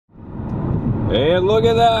And look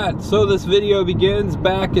at that. So this video begins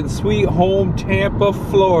back in sweet home Tampa,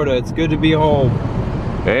 Florida. It's good to be home.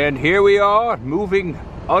 And here we are, moving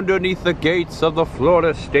underneath the gates of the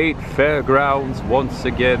Florida State Fairgrounds once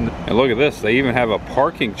again. And look at this, they even have a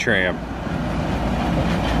parking tram.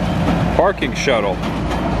 Parking shuttle.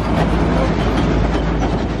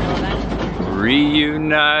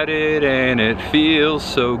 Reunited and it feels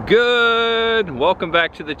so good. Welcome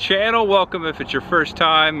back to the channel. Welcome if it's your first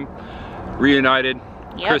time. Reunited.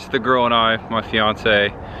 Yep. Chris the girl and I, my fiance,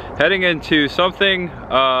 heading into something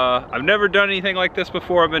I've never done anything like this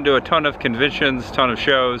before. I've been to a ton of conventions, ton of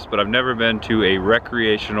shows, but I've never been to a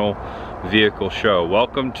recreational vehicle show.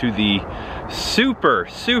 Welcome to the it's super,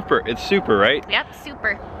 right? Yep,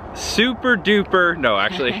 super duper, no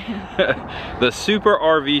actually, the Super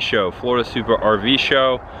RV show, Florida Super RV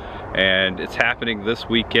show. And it's happening this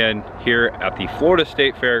weekend here at the Florida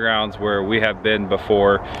State Fairgrounds, where we have been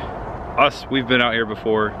before. We've been out here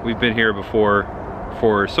before. We've been here before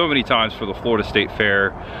for so many times for the Florida State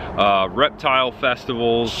Fair, reptile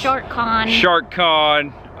festivals, Shark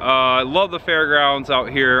Con. I love the fairgrounds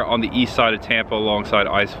out here on the east side of Tampa alongside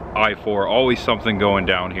I-4. Always something going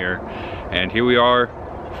down here. And here we are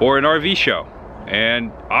for an RV show.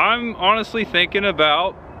 And I'm honestly we've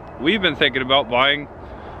been thinking about buying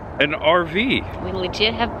an RV. We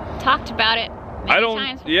legit have talked about it many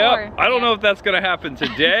times before. I don't know if that's gonna happen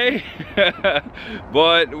today,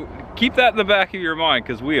 but keep that in the back of your mind,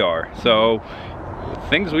 because we are. So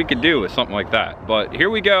things we could do with something like that. But here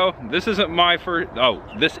we go. This isn't my first,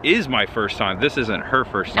 this is my first time. This isn't her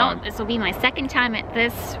first time. No, this will be my second time at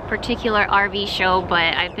this particular RV show,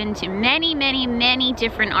 but I've been to many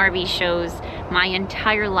different RV shows my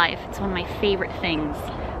entire life. It's one of my favorite things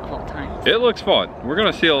of all time. It looks fun. We're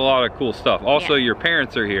gonna see a lot of cool stuff. Also, Your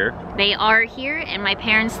parents are here. They are here, and my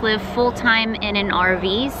parents live full-time in an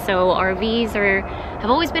RV, so RVs have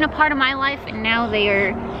always been a part of my life, and now they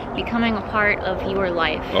are becoming a part of your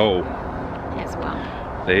life. As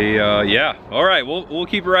well. They, yeah. All right, we'll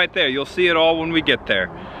keep it right there. You'll see it all when we get there.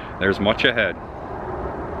 There's much ahead.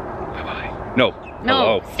 Bye-bye. No,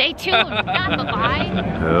 hello. Stay tuned, not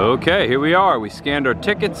bye-bye. Okay, here we are. We scanned our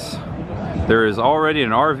tickets. There is already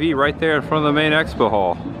an RV right there in front of the main expo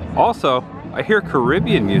hall. Also, I hear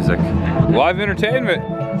Caribbean music. Live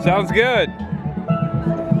entertainment. Sounds good.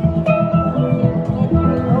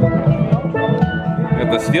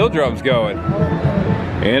 Got the steel drums going.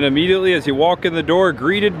 And immediately as you walk in the door,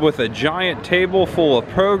 greeted with a giant table full of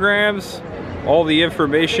programs, all the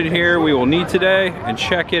information here we will need today, and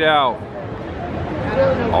check it out.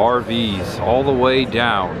 RVs all the way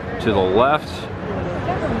down to the left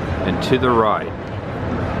and to the right.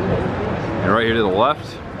 And right here to the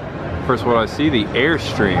left, first what I see, the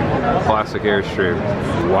Airstream, classic Airstream.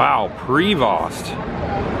 Wow, Prevost.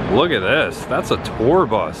 Look at this, that's a tour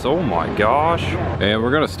bus, oh my gosh. And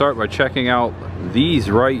we're gonna start by checking out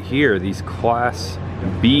these right here, these Class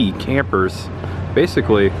B campers.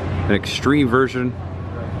 Basically, an extreme version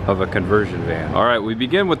of a conversion van. All right, we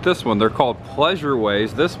begin with this one. They're called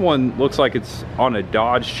Pleasureways. This one looks like it's on a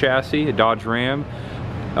Dodge chassis, a Dodge Ram.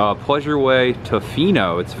 Pleasureway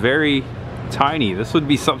Tofino. It's very tiny. This would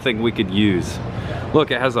be something we could use. Look,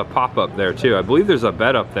 it has a pop-up there too. I believe there's a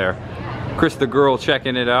bed up there. Chris the girl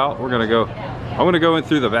checking it out. I'm gonna go in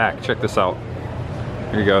through the back. Check this out.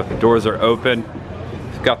 Here you go. The doors are open.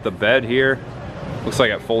 It's got the bed here. Looks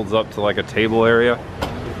like it folds up to like a table area.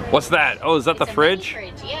 What's that? Oh, is that the fridge?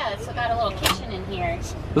 Fridge? Yeah, it's got a little kitchen in here.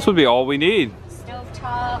 This would be all we need.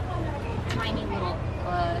 Stovetop, tiny little,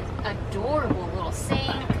 adorable little sink.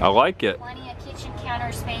 I like it. Plenty of kitchen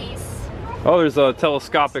counter space. Oh, there's a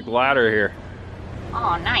telescopic ladder here.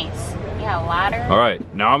 Oh, nice. Yeah, a ladder. All right,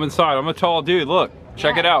 now I'm inside. I'm a tall dude. Look,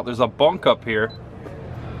 check it out. There's a bunk up here.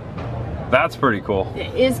 That's pretty cool.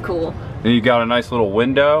 It is cool. And you got a nice little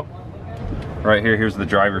window. Right here, here's the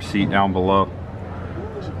driver's seat down below.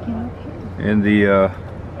 And the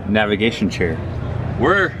navigation chair.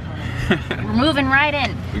 We're moving right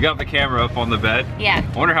in. We got the camera up on the bed. Yeah.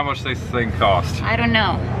 I wonder how much this thing cost. I don't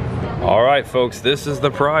know. All right, folks, this is the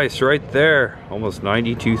price right there. Almost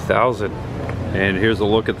 $92,000. And here's a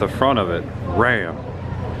look at the front of it. Ram.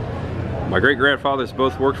 My great-grandfathers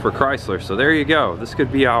both worked for Chrysler, so there you go. This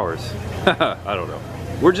could be ours. I don't know.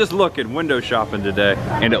 We're just looking, window shopping today.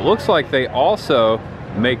 And it looks like they also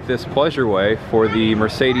make this Pleasureway for the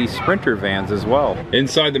Mercedes Sprinter vans as well.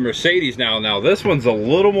 Inside the Mercedes now this one's a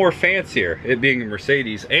little more fancier, it being a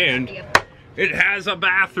Mercedes, and it has a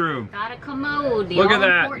bathroom. Got a commode, the Look at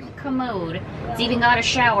that. all-important commode. It's even got a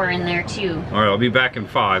shower in there too. All right, I'll be back in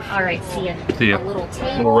 5. All right, see ya. See ya. A little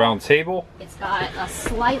table. Little round table. It's got a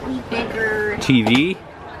slightly bigger TV.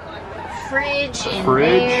 fridge in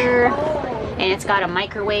there, and it's got a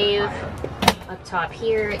microwave up top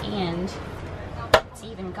here, and it's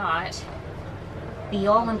even got the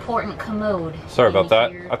all-important commode. Sorry about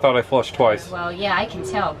that. I thought I flushed twice. Well, yeah, I can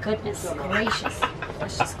tell. Goodness gracious.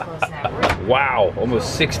 Let's just close that. Wow,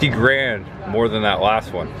 almost 60 grand more than that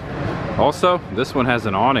last one. Also, this one has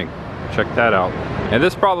an awning. Check that out. And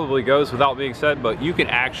this probably goes without being said, but you can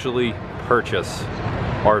actually purchase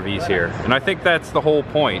RVs here. And I think that's the whole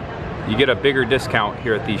point. You get a bigger discount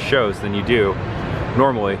here at these shows than you do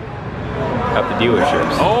normally at the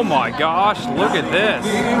dealerships. Oh my gosh, look at this.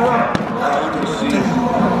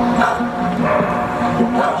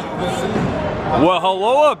 Well,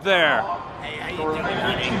 hello up there. Hey, how you doing,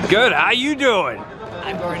 honey? Good, how you doing?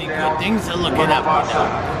 I'm pretty good. Things are looking up.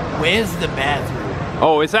 Where's the bathroom?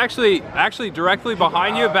 Oh, it's actually directly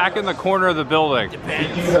behind you, back in the corner of the building.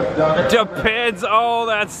 Depends. Depends. Oh,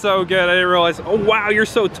 that's so good. I didn't realize. Oh, wow, you're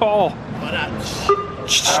so tall. But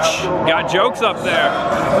Got jokes up there.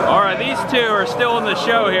 All right, these two are still in the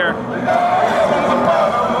show here.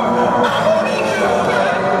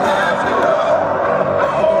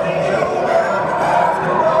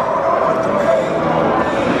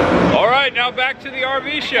 All right, now back to the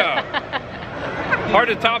RV show. Hard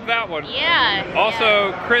to top that one. Yeah.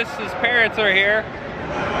 Also, Chris's parents are here.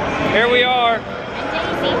 Here we are.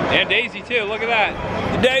 And Daisy. And Daisy too, look at that.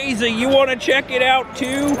 Daisy, you want to check it out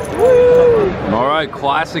too? Woo! All right,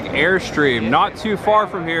 classic Airstream. Not too far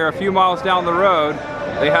from here, a few miles down the road,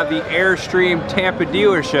 they have the Airstream Tampa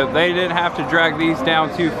dealership. They didn't have to drag these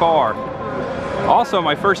down too far. Also,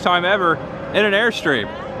 my first time ever in an Airstream.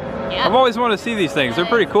 Yeah. I've always wanted to see these things. They're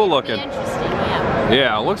pretty cool looking. Interesting, yeah.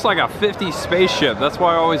 Yeah, it looks like a 50s spaceship. That's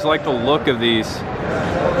why I always like the look of these.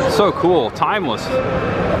 So cool, timeless.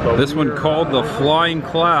 This one called the Flying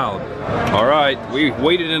Cloud. All right, we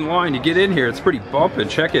waited in line to get in here. It's pretty bumping,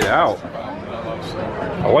 check it out.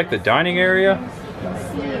 I like the dining area.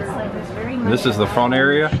 This is the front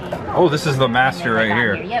area. Oh, this is the master right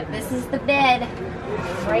here. Yep, this is the bed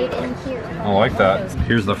right in here. I like that.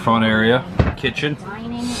 Here's the front area. Kitchen,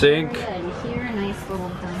 sink,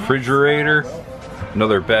 refrigerator,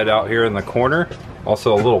 another bed out here in the corner.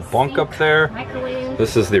 Also a little bunk up there.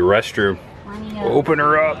 This is the restroom. Open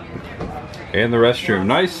her up. And the restroom.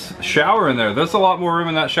 Nice shower in there. There's a lot more room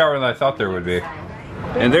in that shower than I thought there would be.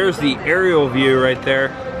 And there's the aerial view right there,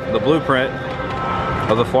 the blueprint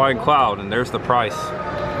of the Flying Cloud, and there's the price.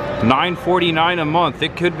 $949 a month.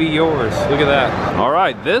 It could be yours. Look at that. All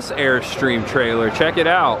right, this Airstream trailer, check it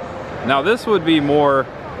out. Now this would be more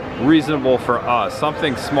reasonable for us.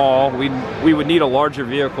 Something small. We would need a larger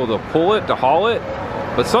vehicle to pull it, to haul it.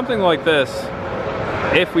 But something like this,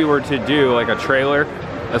 if we were to do like a trailer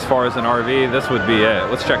as far as an RV, this would be it.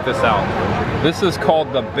 Let's check this out. This is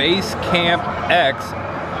called the Base Camp X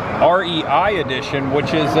REI edition,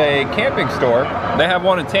 which is a camping store. They have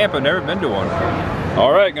one in Tampa, never been to one.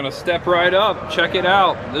 All right, gonna step right up, check it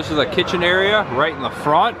out. This is a kitchen area right in the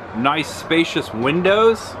front. Nice spacious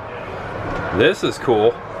windows. This is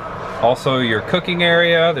cool. Also your cooking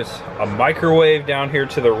area. There's a microwave down here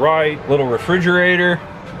to the right, little refrigerator.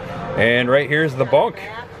 And right here's the bunk.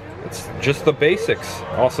 It's just the basics.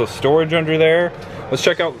 Also storage under there. Let's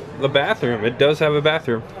check out the bathroom. It does have a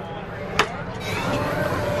bathroom.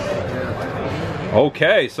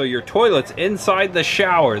 Okay, so your toilet's inside the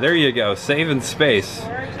shower. There you go, saving space.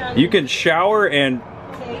 You can shower and,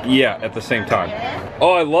 yeah, at the same time.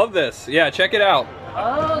 Oh, I love this. Yeah, check it out.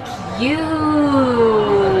 Oh, cute.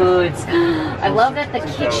 I love that the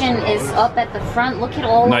kitchen is up at the front. Look at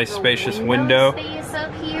all nice spacious window space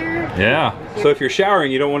up here. Yeah. So if you're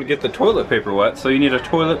showering, you don't want to get the toilet paper wet, so you need a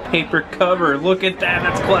toilet paper cover. Look at that,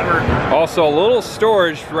 that's clever. Also a little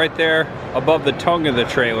storage right there above the tongue of the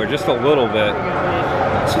trailer, just a little bit.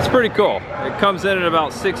 So it's pretty cool. It comes in at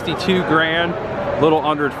about 62 grand, a little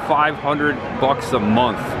under 500 bucks a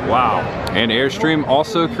month. Wow. And Airstream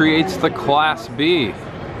also creates the Class B,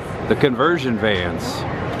 the conversion vans,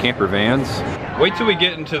 camper vans. Wait till we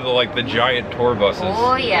get into the giant tour buses.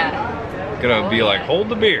 Oh yeah. Gonna be like, hold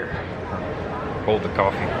the beer, hold the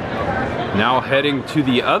coffee. Now heading to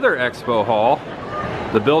the other expo hall,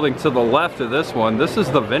 the building to the left of this one. This is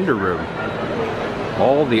the vendor room.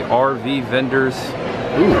 All the RV vendors.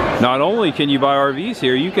 Ooh. Not only can you buy RVs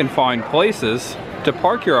here, you can find places to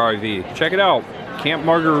park your RV. Check it out, Camp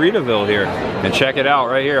Margaritaville here. And check it out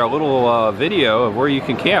right here, a little video of where you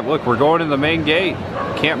can camp. Look, we're going in the main gate,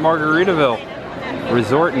 Camp Margaritaville.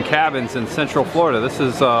 Resort and cabins in Central Florida. This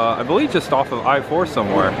is, I believe, just off of I-4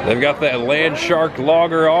 somewhere. They've got that Land Shark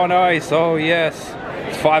Lager on ice. Oh yes,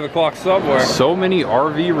 it's 5 o'clock somewhere. So many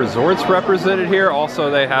RV resorts represented here.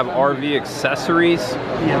 Also, they have RV accessories.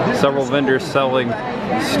 Several vendors selling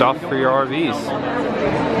stuff for your RVs.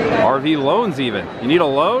 RV loans even. You need a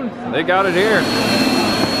loan? They got it here.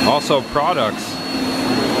 Also products.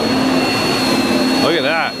 Look at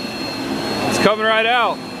that. It's coming right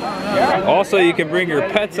out. Also, you can bring your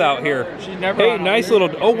pets out here. Hey, nice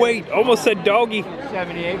little, oh wait, almost said doggy.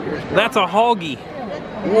 70 acres. That's a hoggy.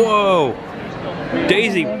 Whoa.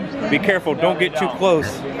 Daisy, be careful, don't get too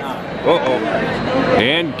close. Uh-oh.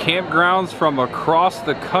 And campgrounds from across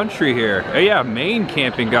the country here. Oh yeah, Maine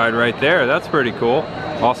camping guide right there. That's pretty cool.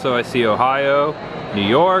 Also, I see Ohio, New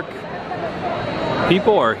York.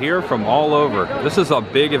 People are here from all over. This is a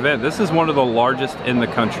big event. This is one of the largest in the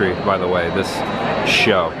country, by the way, this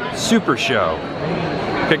show. Super show.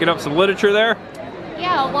 Picking up some literature there?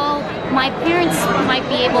 Yeah, well, my parents might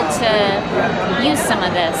be able to use some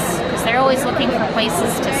of this because they're always looking for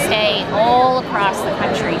places to stay all across the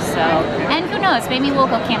country. So, and who knows, maybe we'll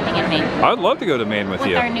go camping in Maine. I'd love to go to Maine with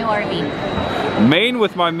you. With our new RV. Maine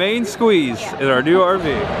with my Maine squeeze in our new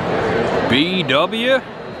RV. BW?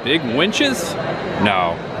 Big winches?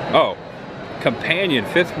 No. Oh, companion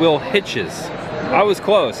fifth wheel hitches. I was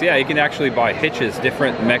close. Yeah, you can actually buy hitches,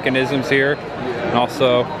 different mechanisms here. And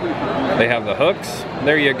also, they have the hooks.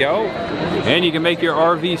 There you go. And you can make your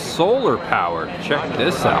RV solar powered. Check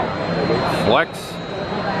this out.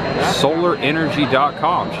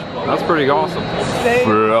 FlexSolarEnergy.com. That's pretty awesome.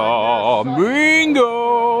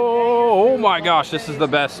 Flamingo! Oh my gosh, this is the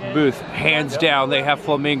best booth. Hands down, they have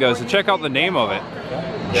flamingos. And check out the name of it.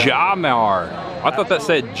 Jamar. I thought that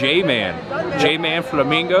said J-Man. J-Man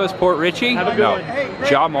Flamingos, Port Richey? No.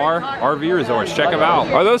 Jamar RV Resorts. Check them out.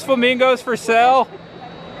 Are those flamingos for sale?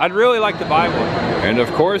 I'd really like to buy one. And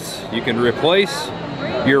of course, you can replace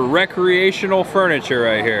your recreational furniture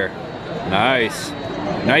right here. Nice.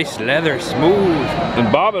 Nice leather, smooth.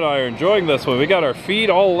 And Bob and I are enjoying this one. We got our feet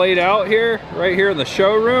all laid out here, right here in the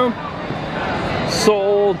showroom.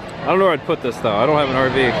 Sold. I don't know where I'd put this though. I don't have an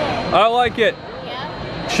RV. I like it.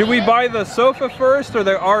 Should we buy the sofa first or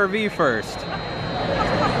the RV first?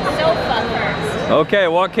 Sofa first. Okay,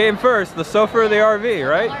 what came first? The sofa or the RV,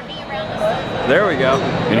 right? RV around the sofa. There we go.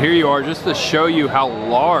 And here you are, just to show you how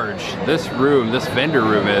large this room, this vendor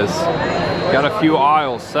room is. Got a few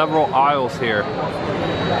aisles, several aisles here.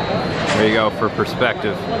 There you go for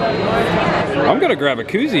perspective. I'm gonna grab a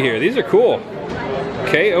koozie here. These are cool.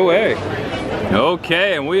 KOA.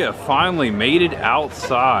 Okay, and we have finally made it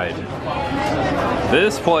outside.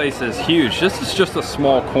 This place is huge. This is just a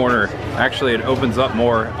small corner. Actually, it opens up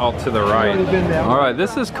more out to the right. All right,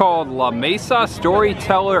 this is called La Mesa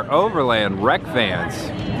Storyteller Overland Rec Vans.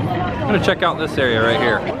 I'm gonna check out this area right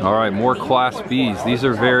here. All right, more Class Bs. These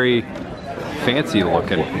are very fancy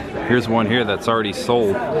looking. Here's one here that's already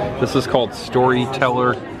sold. This is called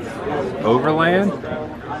Storyteller Overland.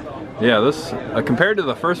 Yeah, this, compared to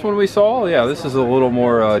the first one we saw, yeah, this is a little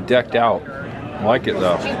more decked out. I like it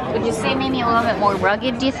though. Would you say maybe a little bit more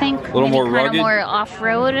rugged, do you think? A little more rugged? More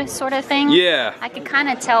off-road sort of thing? Yeah. I could kind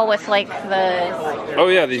of tell with like the... Oh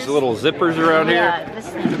yeah, these little zippers around here. Yeah, this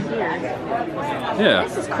thing here. Yeah.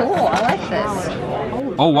 This is cool, I like this.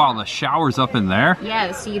 Oh wow, the shower's up in there?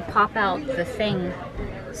 Yeah, so you pop out the thing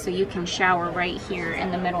so you can shower right here in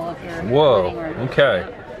the middle of your living room. Whoa, okay.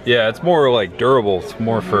 Yeah, it's more like durable. It's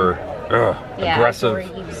more for aggressive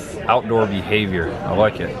outdoor behavior. I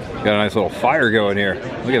like it. Got a nice little fire going here.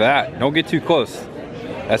 Look at that. Don't get too close.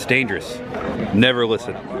 That's dangerous. Never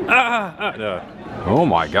listen. No. Oh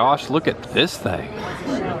my gosh, look at this thing.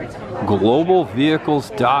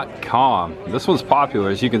 Globalvehicles.com. This one's popular,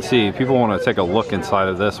 as you can see. People want to take a look inside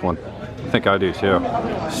of this one. I think I do too.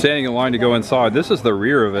 Standing in line to go inside. This is the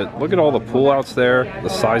rear of it. Look at all the pullouts there, the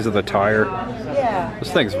size of the tire.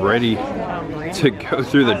 This thing's ready to go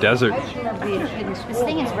through the desert. This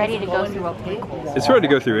thing is ready to go through a vehicle. It's ready to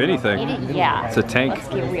go through anything. Yeah. It's a tank. Let's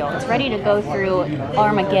get real. It's ready to go through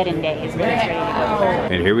Armageddon days. It's ready to go.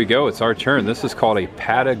 And here we go. It's our turn. This is called a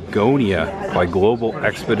Patagonia by Global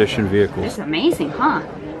Expedition Vehicles. This is amazing, huh?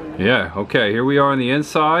 Yeah. Okay. Here we are on the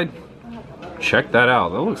inside. Check that out.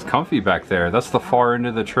 That looks comfy back there. That's the far end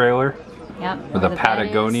of the trailer. Yep. With the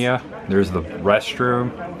Patagonia. There's the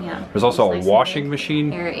restroom. Yeah. There's also a washing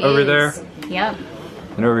machine over there. Yep.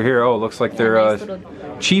 And over here, oh, it looks like they're nice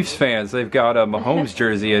Chiefs fans. They've got a Mahomes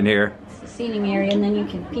jersey in here. It's the seating area, and then you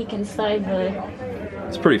can peek inside the...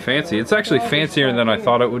 It's pretty fancy. It's actually fancier than I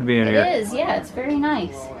thought it would be in here. It is, yeah. It's very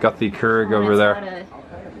nice. Got the Keurig over there.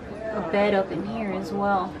 Got a bed up in here as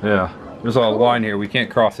well. Yeah. There's a line here. We can't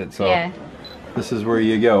cross it, so yeah. This is where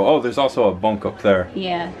you go. Oh, there's also a bunk up there.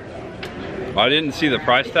 Yeah. I didn't see the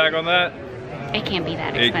price tag on that. It can't be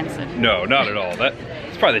that expensive. No, not at all.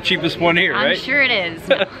 It's probably the cheapest one here, right? I'm sure it is.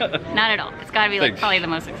 No, not at all. It's gotta be like probably the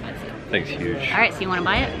most expensive. Thing's huge. All right, so you wanna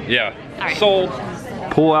buy it? Yeah. All right. Sold.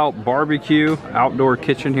 Pull out barbecue, outdoor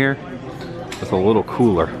kitchen here with a little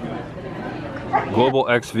cooler. Global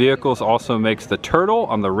X Vehicles also makes the Turtle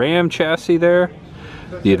on the Ram chassis there,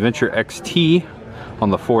 the Adventure XT on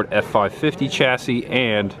the Ford F550 chassis,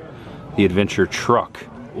 and the Adventure truck.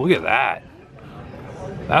 Look at that.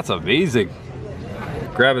 That's amazing.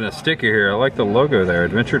 Grabbing a sticker here. I like the logo there.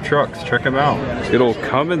 Adventure trucks. Check them out. Good old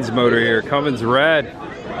Cummins motor here. Cummins red.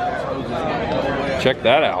 Check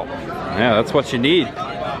that out. Yeah, that's what you need.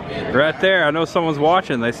 Right there. I know someone's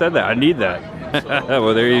watching. They said that. I need that.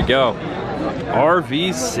 Well, there you go.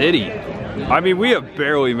 RV City. I mean, we have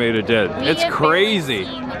barely made a dent. It's crazy.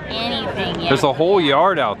 Anything yet. There's a whole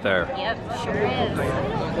yard out there. Yep, sure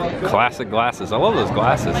is. Classic glasses. I love those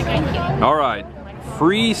glasses. All right.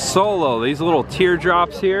 Free Solo. These little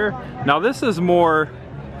teardrops here. Now, this is more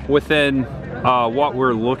within what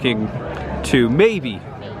we're looking to maybe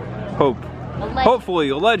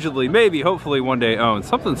hopefully, maybe, hopefully one day own.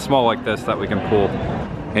 Something small like this that we can pull.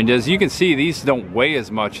 And as you can see, these don't weigh as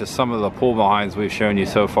much as some of the pull behinds we've shown you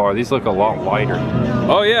so far. These look a lot lighter.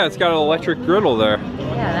 Oh yeah, it's got an electric griddle there.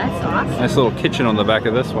 Yeah, that's awesome. Nice little kitchen on the back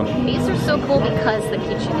of this one. These are so cool because the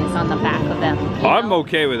kitchen is on the back of them. I'm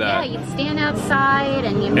okay with that. Yeah, you stand outside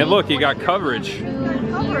and you. And look, you got coverage.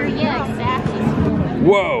 Here, yeah, exactly.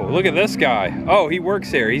 Whoa, look at this guy. Oh, he works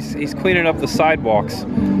here. He's cleaning up the sidewalks.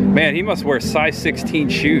 Man, he must wear size 16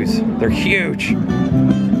 shoes. They're huge.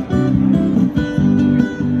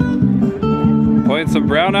 Playing some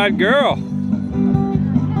Brown-Eyed Girl.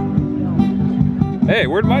 Hey,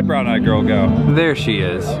 where'd my Brown-Eyed Girl go? There she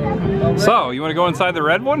is. So, you want to go inside the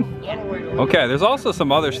red one? Yeah. Okay, there's also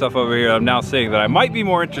some other stuff over here I'm now seeing that I might be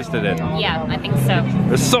more interested in. Yeah, I think so.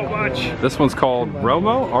 There's so much. This one's called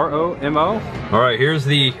Romo, R-O-M-O. All right, here's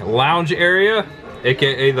the lounge area,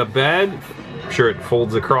 AKA the bed. I'm sure it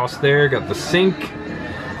folds across there. Got the sink,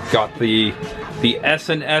 got the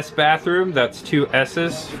S&S bathroom. That's 2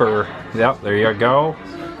 S's for, yep, there you go.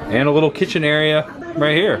 And a little kitchen area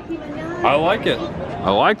right here. I like it.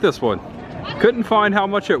 I like this one. Couldn't find how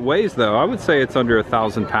much it weighs though. I would say it's under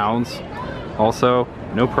 1,000 pounds. Also,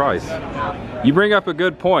 no price. You bring up a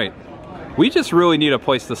good point. We just really need a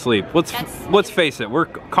place to sleep. Let's face it, we're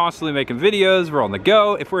constantly making videos, we're on the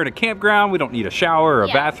go. If we're in a campground, we don't need a shower or a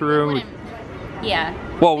bathroom.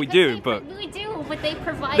 Yeah. Well, we do, but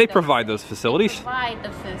they provide those facilities. Provide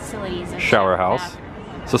the facilities. Shower house.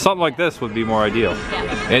 So something like this would be more ideal.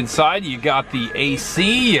 Yeah. Inside, you got the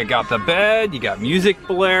AC, you got the bed, you got music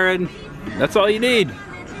blaring. That's all you need.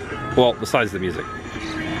 Well, besides the music.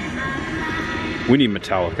 We need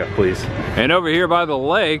Metallica, please. And over here by the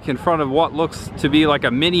lake, in front of what looks to be like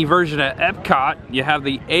a mini version of Epcot, you have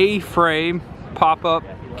the A-frame pop-up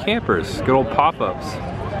campers. Good old pop-ups.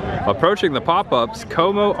 Approaching the pop-ups,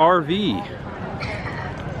 Como RV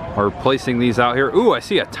are placing these out here. Ooh, I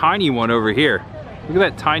see a tiny one over here. Look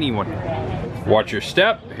at that tiny one. Watch your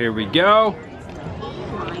step. Here we go.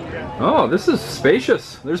 Oh, this is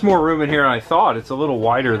spacious. There's more room in here than I thought. It's a little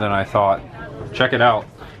wider than I thought. Check it out.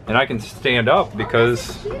 And I can stand up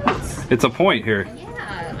because it's a point here.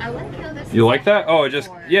 Yeah, I like how this. You like that? Oh, it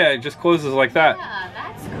just closes like that. Yeah,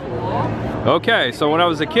 that's cool. Okay, so when I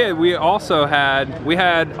was a kid, we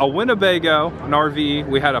had a Winnebago, an RV,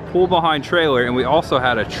 we had a pull behind trailer, and we also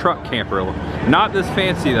had a truck camper. Not this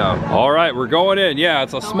fancy though. All right, we're going in. Yeah,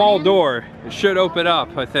 it's a small door. It should open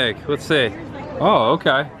up, I think. Let's see. Oh,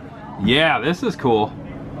 okay. Yeah, this is cool.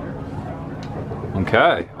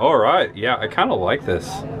 Okay, all right. Yeah, I kind of like this.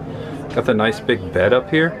 Got the nice big bed up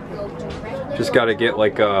here. Just got to get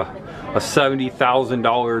like a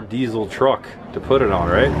 $70,000 diesel truck to put it on,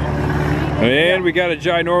 right? And we got a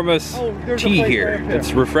ginormous tea here.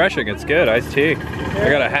 It's refreshing, it's good, iced tea. I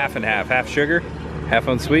got a half and half, half sugar, half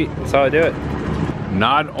unsweet. That's how I do it.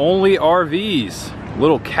 Not only RVs,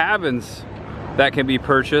 little cabins that can be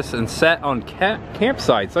purchased and set on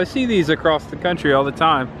campsites. I see these across the country all the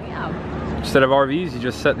time. Yeah. Instead of RVs, you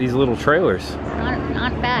just set these little trailers.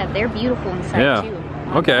 Not bad. They're beautiful inside too.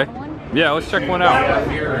 Okay. Yeah, let's check one out.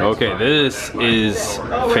 Okay, this is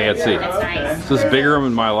fancy. Nice. This is bigger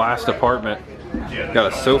than my last apartment.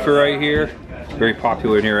 Got a sofa right here. Very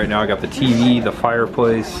popular in here right now. I got the TV, the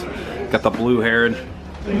fireplace, got the blue heron.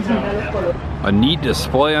 A neat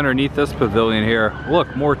display underneath this pavilion here.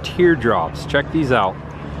 Look, more teardrops. Check these out.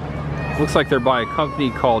 Looks like they're by a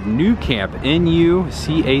company called New Camp,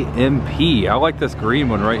 N-U-C-A-M-P. I like this green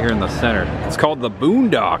one right here in the center. It's called the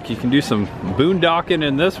Boondock. You can do some boondocking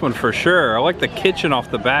in this one for sure. I like the kitchen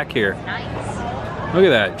off the back here. Nice. Look at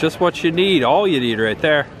that, just what you need, all you need right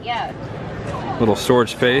there. Yeah. Little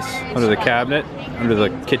storage space under the cabinet, under the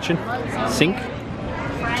kitchen sink.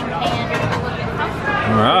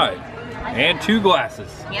 All right, and 2 glasses.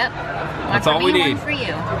 Yep. That's all we need. One for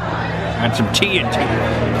you. And some TNT.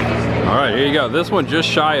 All right, here you go. This one just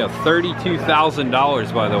shy of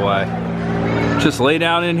 $32,000, by the way. Just lay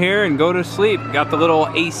down in here and go to sleep. Got the little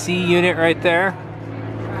AC unit right there.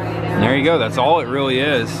 And there you go, that's all it really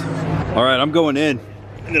is. All right, I'm going in.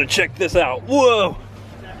 I'm gonna check this out. Whoa!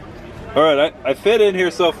 All right, I fit in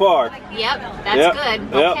here so far. Yep, that's good.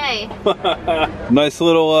 Yep. Okay. Nice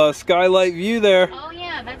little skylight view there. Oh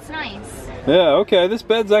yeah, that's nice. Yeah, okay, this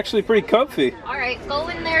bed's actually pretty comfy. All right, go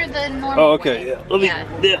in there the normal Oh, okay, way. yeah.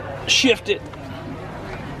 Let me shift it.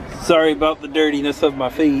 Sorry about the dirtiness of my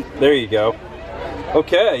feet. There you go.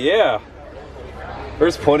 Okay, yeah.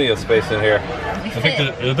 There's plenty of space in here. I think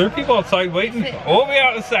are there people outside waiting? We'll be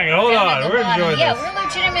out in a second. Hold on, we're enjoying Yeah, this. we're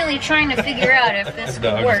legitimately trying to figure out if this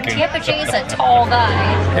could work. Tampa Jay's a tall guy.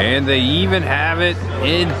 And they even have it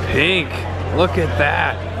in pink. Look at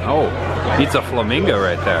that. Oh, it's a flamingo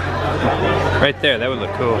right there. Right there, that would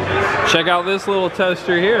look cool. Check out this little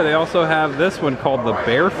toaster here. They also have this one called the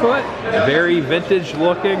Barefoot. Very vintage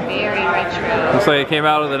looking. Very retro. Looks like it came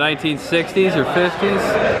out of the 1960s or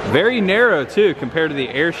 50s. Very narrow too compared to the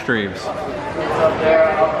Airstreams.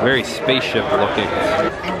 Very spaceship looking.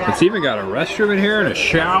 It's even got a restroom in here and a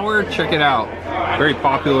shower. Check it out. Very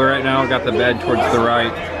popular right now. Got the bed towards the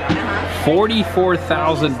right.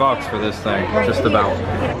 44,000 bucks for this thing, just about.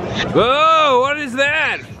 Whoa, what is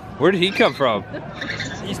that? Where did he come from?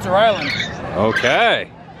 Easter Island.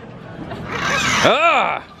 Okay.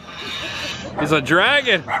 Ah! He's a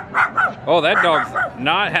dragon. Oh, that dog's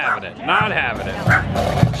not having it, not having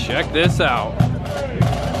it. Check this out.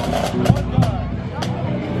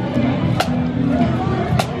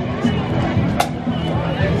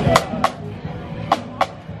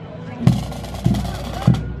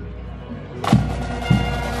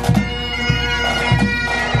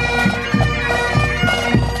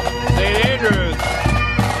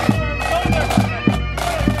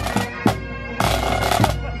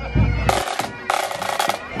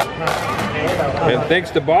 And thanks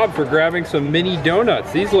to Bob for grabbing some mini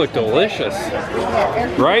donuts. These look delicious.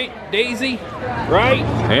 Right, Daisy? Right?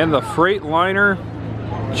 And the Freightliner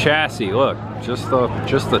chassis. Look, just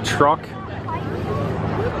the truck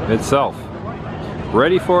itself.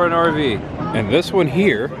 Ready for an RV. And this one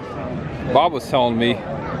here, Bob was telling me,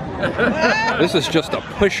 this is just a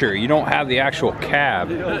pusher. You don't have the actual cab.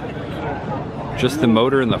 Just the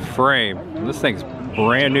motor and the frame. And this thing's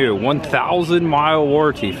brand new, 1,000-mile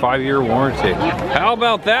warranty, 5-year warranty. How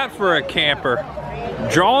about that for a camper?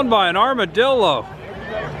 Drawn by an armadillo.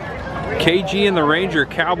 KG and the Ranger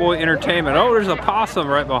Cowboy Entertainment. Oh, there's a possum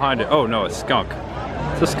right behind it. Oh no, it's skunk.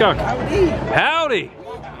 It's a skunk. Howdy. Howdy.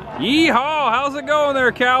 Yeehaw, how's it going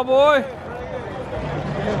there, cowboy?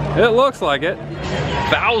 It looks like it.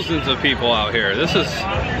 Thousands of people out here.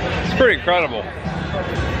 It's pretty incredible.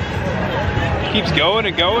 Keeps going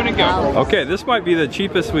and going and going. Okay, this might be the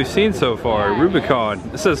cheapest we've seen so far. Rubicon.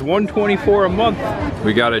 It says $124 a month.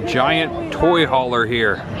 We got a giant toy hauler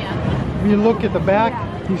here. If you look at the back,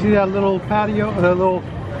 you see that little patio, that little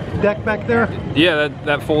deck back there? Yeah,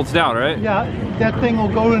 that folds down, right? Yeah, that thing will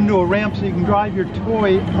go into a ramp so you can drive your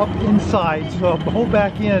toy up inside. So the whole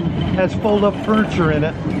back end has fold-up furniture in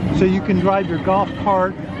it, so you can drive your golf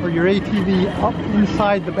cart or your ATV up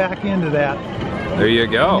inside the back end of that. There you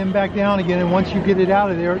go. And then back down again, and once you get it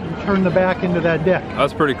out of there, you turn the back into that deck.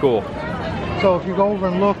 That's pretty cool. So if you go over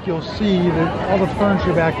and look, you'll see that all the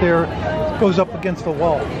furniture back there goes up against the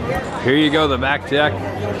wall. Here you go, the back deck.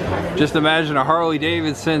 Just imagine a Harley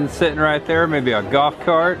Davidson sitting right there, maybe a golf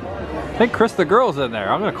cart. I think Chris the girl's in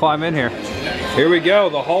there. I'm gonna climb in here. Here we go,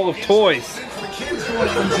 the Hall of Toys.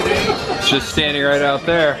 It's just standing right out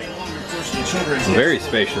there. Very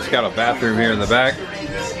spacious, got a bathroom here in the back.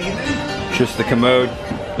 Just the commode.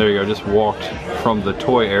 There you go, just walked from the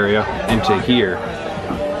toy area into here.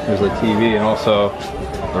 There's a TV and also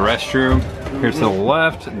the restroom. Here's to the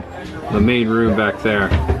left, and the main room back there.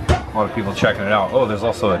 A lot of people checking it out. Oh, there's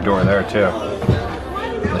also a door there too.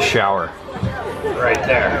 The shower, right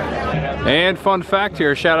there. And fun fact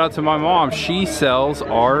here, shout out to my mom. She sells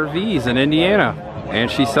RVs in Indiana, and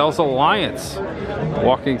she sells Alliance.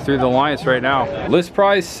 Walking through the Alliance right now. List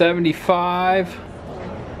price $75.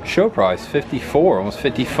 Show price $54, almost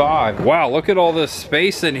 $55. Wow, look at all this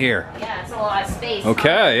space in here. Yeah, it's a lot of space.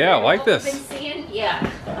 Okay, yeah, I like this. Yeah.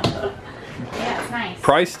 Yeah, it's nice.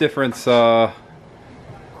 Price difference,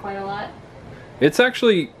 quite a lot. It's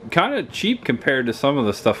actually kind of cheap compared to some of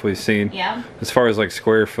the stuff we've seen. Yeah. As far as like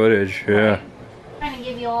square footage, yeah. I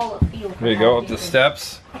you all a feel for There you go, up the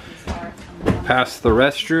steps. Past the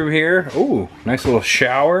restroom here. Ooh, nice little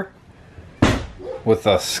shower with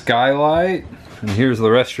a skylight. And here's the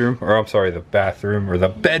restroom, or I'm sorry, the bathroom, or the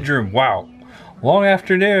bedroom. Wow, long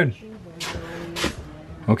afternoon.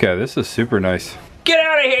 Okay, this is super nice. Get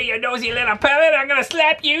out of here, you nosy little puppet! I'm gonna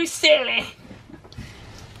slap you silly!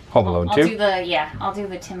 Home Alone I'll 2. do the, yeah, I'll do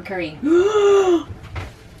the Tim Curry.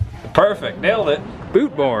 Perfect, nailed it.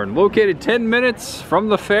 Bootborn, located 10 minutes from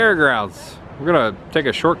the fairgrounds. We're gonna take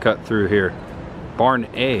a shortcut through here. Barn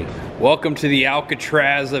A. Welcome to the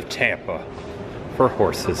Alcatraz of Tampa for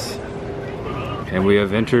horses. And we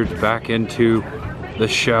have entered back into the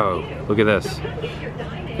show. Look at this.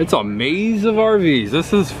 It's a maze of RVs.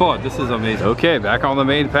 This is fun. This is amazing. Okay, back on the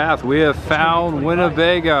main path. We have found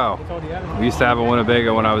Winnebago. We used to have a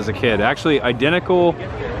Winnebago when I was a kid. Actually, identical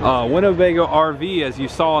Winnebago RV as you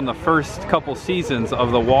saw in the first couple seasons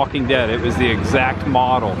of The Walking Dead. It was the exact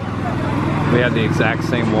model. We had the exact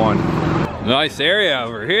same one. Nice area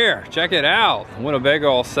over here. Check it out. Winnebago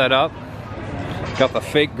all set up. Got the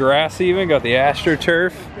fake grass even. Got the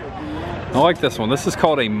AstroTurf. I like this one. This is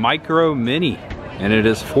called a Micro Mini. And it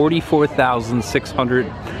is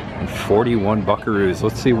 44,641 buckaroos.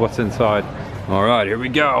 Let's see what's inside. All right, here we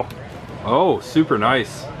go. Oh, super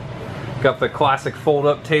nice. Got the classic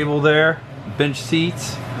fold-up table there, bench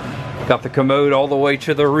seats. Got the commode all the way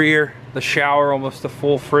to the rear. The shower, almost a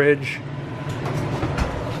full fridge.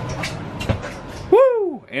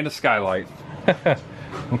 Woo! And a skylight.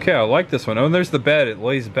 Okay, I like this one. Oh, and there's the bed. It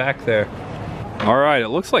lays back there. All right, it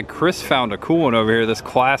looks like Chris found a cool one over here. This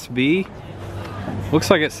Class B. Looks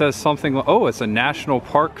like it says something, oh, it's a National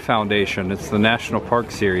Park Foundation. It's the National Park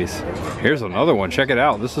Series. Here's another one, check it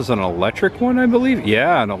out. This is an electric one, I believe.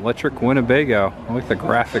 Yeah, an electric Winnebago. I like the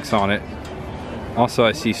graphics on it. Also,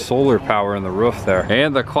 I see solar power in the roof there.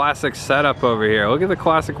 And the classic setup over here. Look at the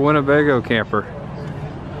classic Winnebago camper.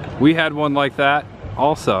 We had one like that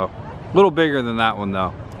also. A little bigger than that one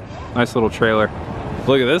though. Nice little trailer.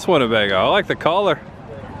 Look at this Winnebago, I like the color.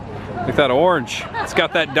 Look at that orange. It's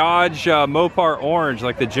got that Dodge Mopar orange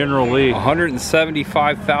like the General Lee.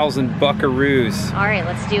 175,000 buckaroos. All right,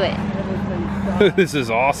 let's do it. This is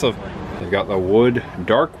awesome. They've got the wood,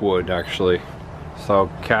 dark wood actually. So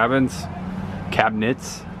cabinets.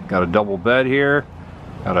 Got a double bed here.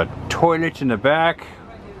 Got a toilet in the back.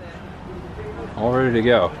 All ready to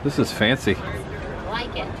go. This is fancy. I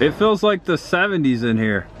like it. It feels like the 70s in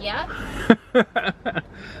here. Yeah?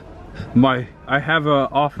 I have an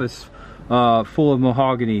office full of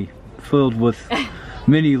mahogany filled with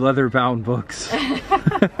many leather-bound books.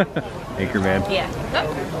 Anchorman. Yeah.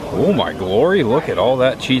 Oh my glory, look at all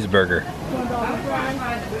that cheeseburger.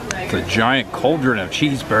 It's a giant cauldron of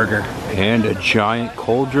cheeseburger. And a giant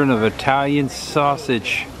cauldron of Italian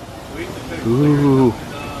sausage. Ooh,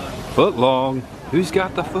 foot long. Who's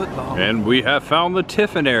got the foot long? And we have found the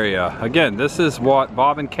tiffin area. Again, this is what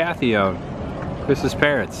Bob and Kathy own. Chris's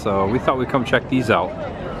parents, so we thought we'd come check these out.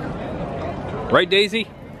 Right, Daisy?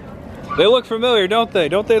 They look familiar, don't they?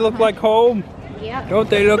 Don't they look like home? Yeah. Don't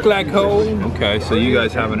they look like home? Okay, so you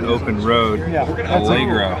guys have an open road,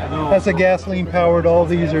 Allegro. That's a gasoline powered. All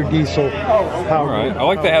these are diesel powered. All right, I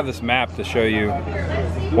like to have this map to show you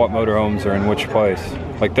what motorhomes are in which place.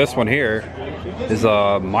 Like this one here is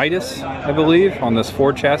a Midas, I believe, on this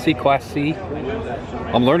Ford chassis, Class C.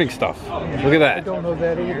 I'm learning stuff. Look at that. I don't know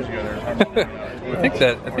that either. I think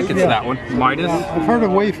it's that one, Midas. I've heard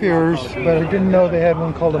of Wayfarers, but I didn't know they had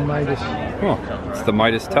one called a Midas. Oh, it's the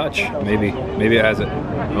Midas Touch. Maybe it has it.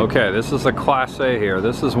 Okay, this is a Class A here.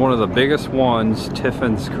 This is one of the biggest ones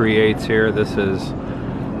Tiffin's creates here. This is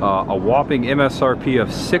a whopping MSRP of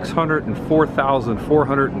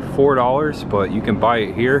 $604,404, but you can buy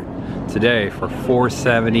it here today for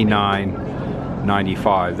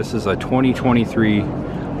 $479.95. This is a 2023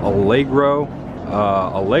 Allegro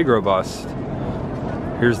bus.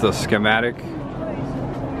 Here's the schematic,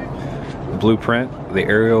 the blueprint, the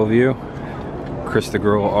aerial view. Chris the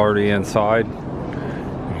girl already inside.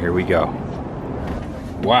 And here we go.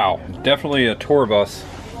 Wow, definitely a tour bus.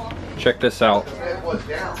 Check this out.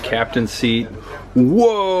 Captain seat.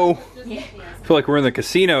 Whoa! I feel like we're in the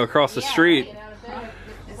casino across the street.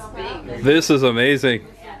 This is amazing.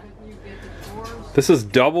 This is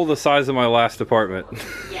double the size of my last apartment.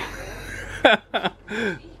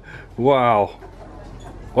 Wow.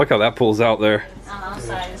 Look how that pulls out there.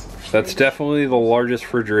 That's definitely the largest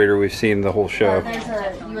refrigerator we've seen the whole show. There's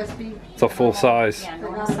a USB. It's a full size. Yeah,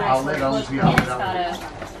 normal size. And it's got a,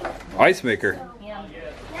 Ice maker. yeah.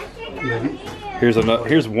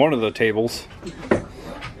 Here's one of the tables.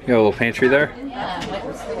 You got a little pantry there? Yeah, like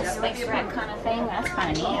this little spice rack kind of thing. That's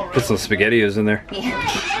kind of neat. Put some SpaghettiOs in there.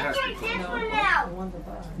 Yeah.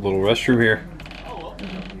 Little restroom here.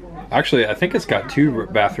 Actually, I think it's got 2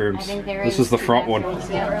 bathrooms. This is the front one.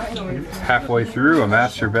 Halfway through, a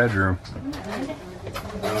master bedroom.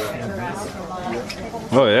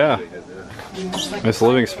 Oh yeah. Nice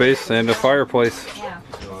living space and a fireplace.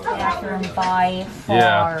 Bathroom by far.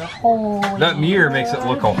 Yeah. Holy That mirror makes it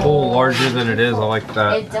look a whole larger than it is. I like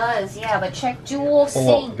that. It does, yeah, but check dual A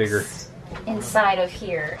lot sinks bigger. inside of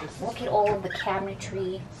here. Look at all of the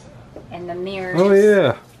cabinetry and the mirrors. Oh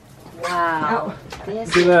yeah. Wow.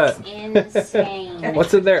 This Look at is insane.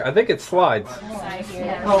 What's in there? I think it slides. Inside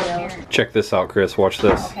here. Oh, Check this out, Chris. Watch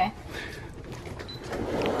this. okay.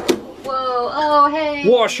 Whoa, oh hey.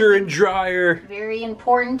 Washer and dryer. Very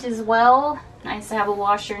important as well. Nice to have a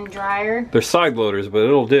washer and dryer. They're side loaders, but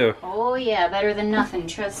it'll do. Oh yeah, better than nothing,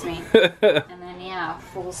 trust me. And then yeah,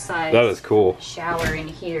 full size. That is cool. Shower in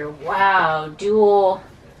here. Wow, dual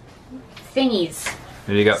thingies.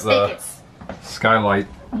 And you got Spigots. the skylight.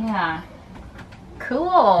 Yeah.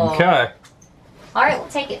 Cool. Okay. All right, we'll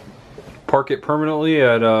take it. Park it permanently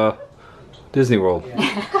at Disney World.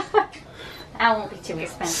 That won't be too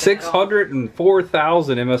expensive. $604,000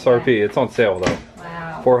 MSRP. It's on sale though.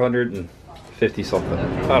 Wow. 450 something.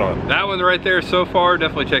 I don't know. That one right there so far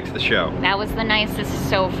definitely takes the show. That was the nicest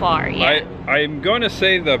so far. Yeah. I'm going to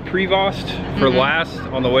say the Prevost for last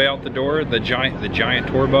on the way out the door. The giant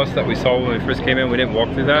tour bus that we saw when we first came in. We didn't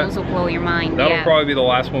walk through that. Those will blow your mind. That'll probably be the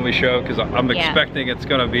last one we show because I'm Yeah. expecting it's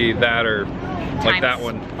going to be that or like that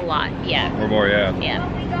one A lot. Yeah. or more. Yeah.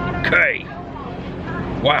 Yeah. Okay.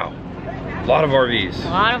 Wow. A lot of RVs. A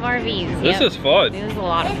lot of RVs. This yep. is fun. This is a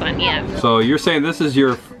lot of fun. Yeah. So you're saying this is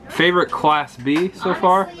your favorite Class B so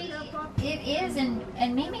far? Honestly, it is, and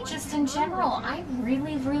maybe just in general, I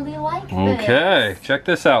really like this. Okay, check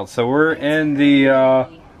this out. So we're in the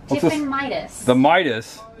what's this? Different Midas. The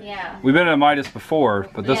Midas. Yeah. We've been in a Midas before,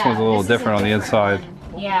 but this Yeah, one's a little this is different on the inside.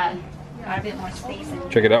 one. Yeah. Got a bit more space in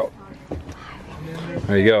Check it out.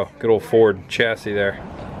 There you go. Good old Ford chassis there.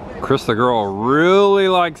 Chris the girl really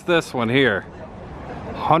likes this one here.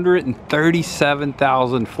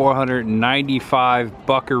 137,495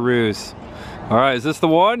 buckaroos. All right, is this the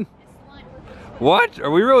one? What?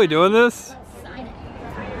 Are we really doing this?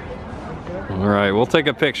 All right, we'll take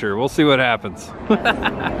a picture. We'll see what happens.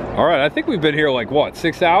 All right, I think we've been here like what,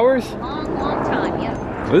 6 hours? long time,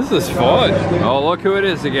 yeah. This is fun. Oh, look who it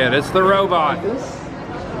is again. It's the robot.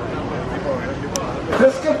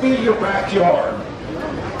 This could be your backyard.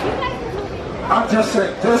 I'm just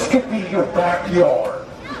saying, this could be your backyard.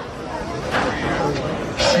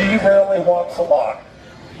 She really wants a lot.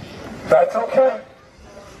 That's okay.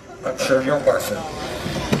 I'm sure you'll listen.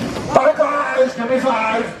 Bye guys, give me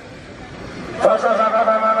 5.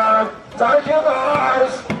 5. Thank you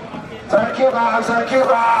guys. Thank you guys, thank you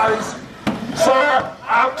guys. Sir,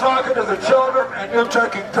 I'm talking to the children and you're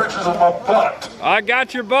taking pictures of my butt. I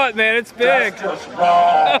got your butt, man. It's big. That's just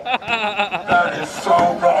wrong. That is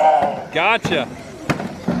so wrong. Gotcha.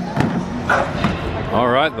 All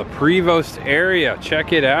right, the Prevost area.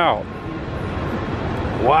 Check it out.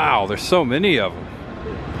 Wow, there's so many of them.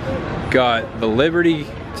 Got the Liberty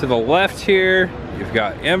to the left here. You've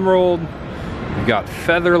got Emerald. You've got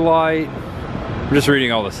Featherlight. I'm just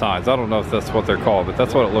reading all the signs. I don't know if that's what they're called, but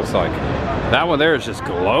that's what it looks like. That one there is just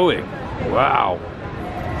glowing. Wow.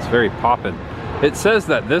 It's very poppin'. It says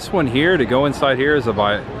that this one here, to go inside here, is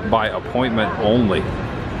by appointment only.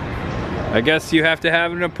 I guess you have to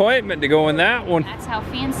have an appointment to go in that one. That's how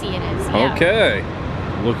fancy it is. Yeah. Okay.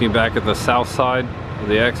 Looking back at the south side of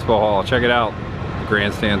the expo hall. Check it out. The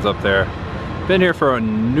grandstand's up there. Been here for a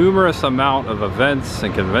numerous amount of events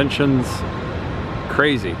and conventions.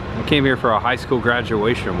 Crazy. I came here for a high school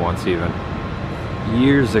graduation once even.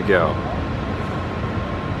 Years ago.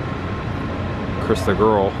 Chris the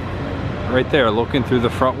girl. Right there looking through the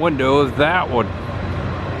front window of that one.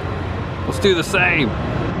 Let's do the same.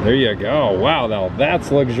 There you go. Wow, now that's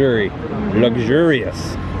luxurious. All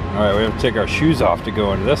right, we have to take our shoes off to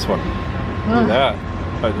go into this one. Look at that.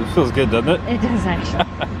 All right, this feels good, doesn't it? It does actually.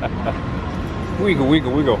 Wiggle,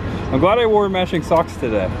 wiggle, wiggle. I'm glad I wore matching socks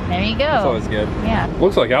today. There you go. That's always good. Yeah.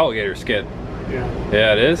 Looks like alligator skin.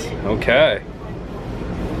 Yeah, it is? Okay.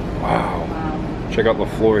 Wow. Check out the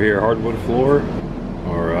floor here, hardwood floor.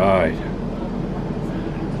 All right.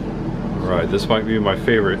 All right, this might be my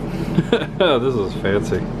favorite. This is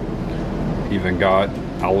fancy. Even got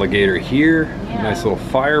alligator here. Yeah. Nice little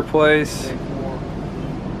fireplace.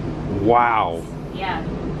 Wow. Yeah.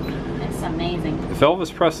 It's amazing. If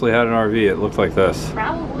Elvis Presley had an RV, it looked like this.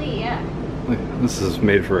 Probably, yeah. This is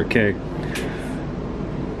made for a king.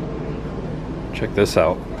 Check this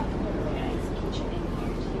out.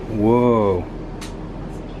 Whoa.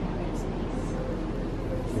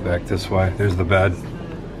 Back this way. There's the bed.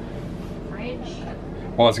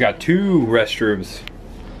 Well, it's got 2 restrooms.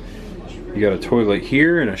 You got a toilet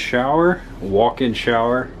here and a shower, a walk-in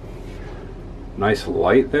shower. Nice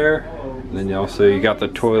light there. And then you got the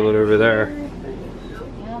toilet over there.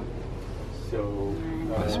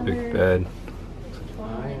 This big bed.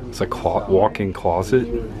 It's a walk-in closet.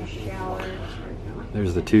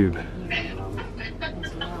 There's the tube.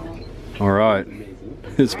 All right.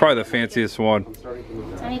 It's probably the fanciest one.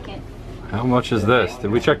 Take it. How much is this?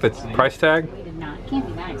 Did we check the price tag? We did not. Can't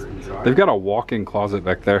be that expensive. They've got a walk-in closet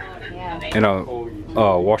back there. Yeah. And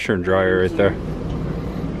a washer and dryer right there.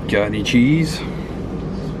 Got any cheese?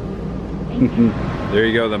 There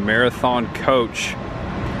you go, the Marathon Coach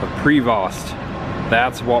of Prevost.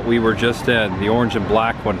 That's what we were just in, the orange and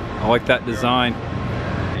black one. I like that design.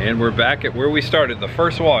 And we're back at where we started, the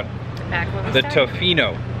first one. Back where we The started.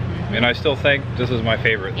 Tofino. And I still think this is my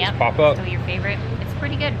favorite. Yep. This pop-up. Still your favorite. It's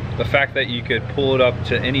pretty good. The fact that you could pull it up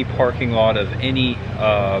to any parking lot of any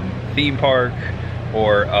theme park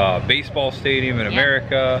or baseball stadium in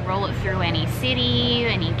America. Roll it through any city,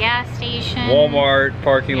 any gas station. Walmart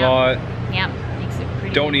parking lot. Yep. Makes it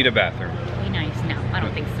pretty Don't good. need a bathroom. Be nice. No, I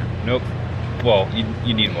don't think so. Nope. Well,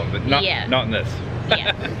 you need one, but not in this.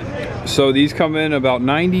 Yeah. So these come in about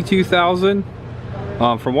 92,000.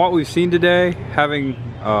 From what we've seen today, having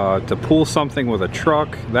to pull something with a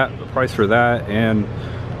truck, the price for that and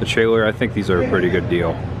the trailer, I think these are a pretty good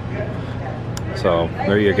deal. So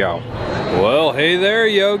there you go. Well, hey there,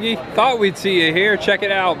 Yogi. Thought we'd see you here. Check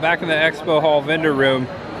it out, back in the Expo Hall vendor room,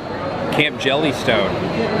 Camp Jellystone.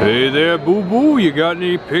 Hey there, boo-boo. You got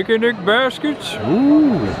any picnic baskets?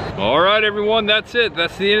 Ooh. All right, everyone, that's it.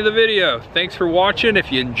 That's the end of the video. Thanks for watching.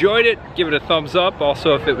 If you enjoyed it, give it a thumbs up.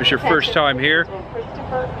 Also, if it was your first time here.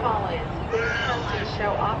 Christopher Collins, please come to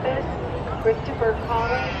show office. Christopher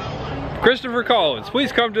Collins. Christopher Collins,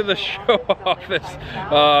 please come to the show office.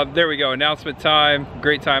 There we go, announcement time.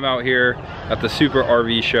 Great time out here at the Super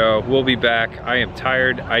RV show. We'll be back. I am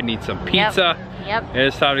tired. I need some pizza. Yep. And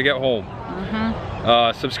it's time to get home.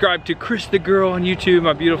 Subscribe to Chris the Girl on YouTube,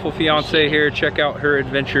 my beautiful fiance here. Check out her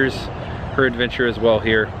adventure as well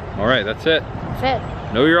here. All right, that's it. That's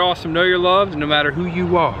it. Know you're awesome, know you're loved, no matter who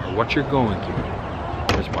you are or what you're going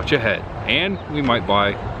through. There's much ahead. And we might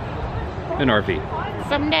buy an RV.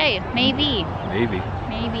 Someday, maybe. Maybe.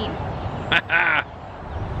 Maybe.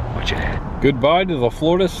 Much ahead. Goodbye to the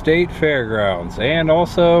Florida State Fairgrounds. And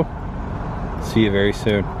also, see you very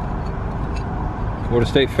soon. Florida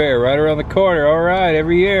State Fair right around the corner. All right,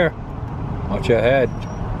 every year. Much ahead.